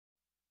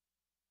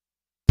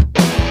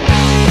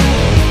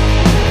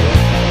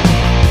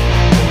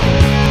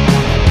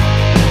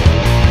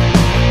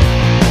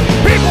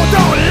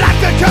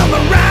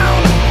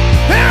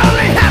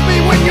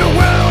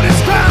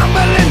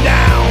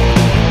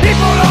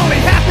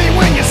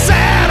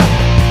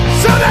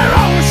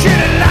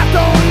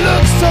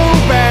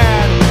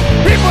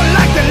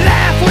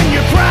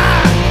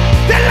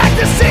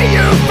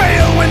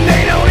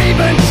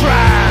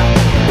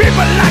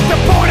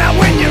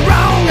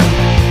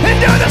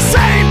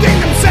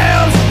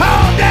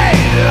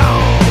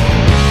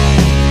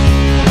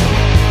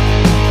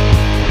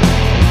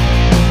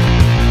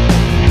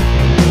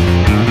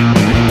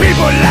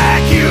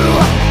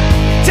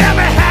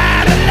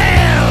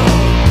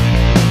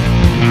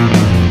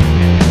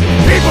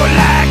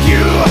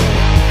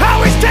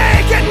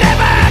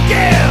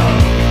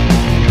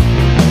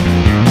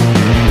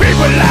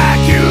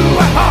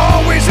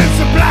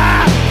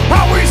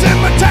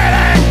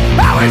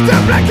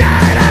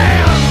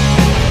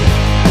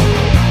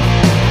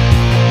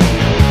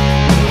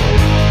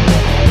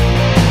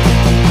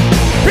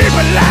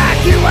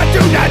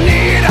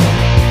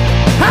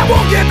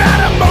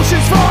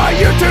emotions for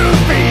you to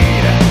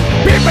feed.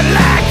 People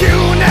like you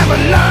never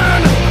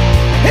learn,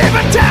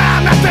 even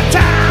time after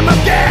time of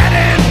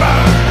getting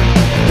burned.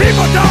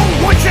 People don't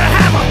want you to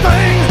have a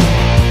thing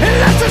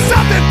unless there's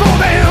something for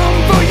them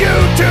for you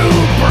to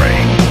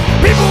bring.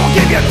 People won't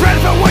give you credit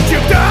for what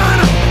you've done,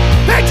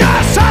 they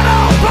just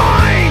settle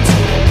point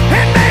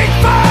and make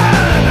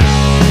fun.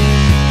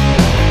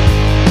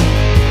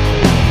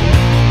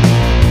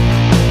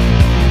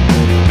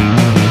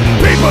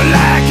 People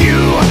like you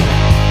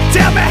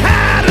tell me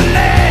how to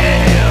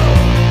live.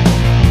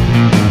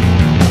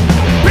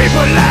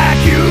 People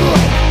like you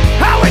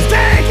always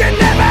take and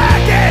never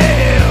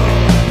give.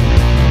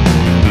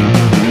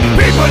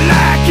 People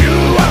like you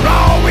are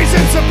always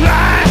in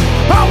supply,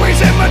 always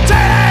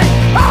imitating,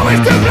 always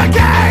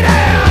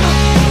duplicating.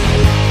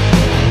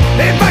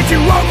 They invite you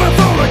over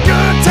for a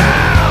good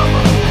time.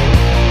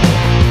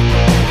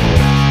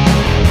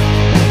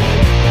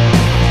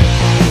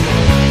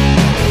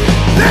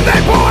 Then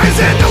they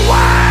poison the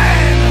wine.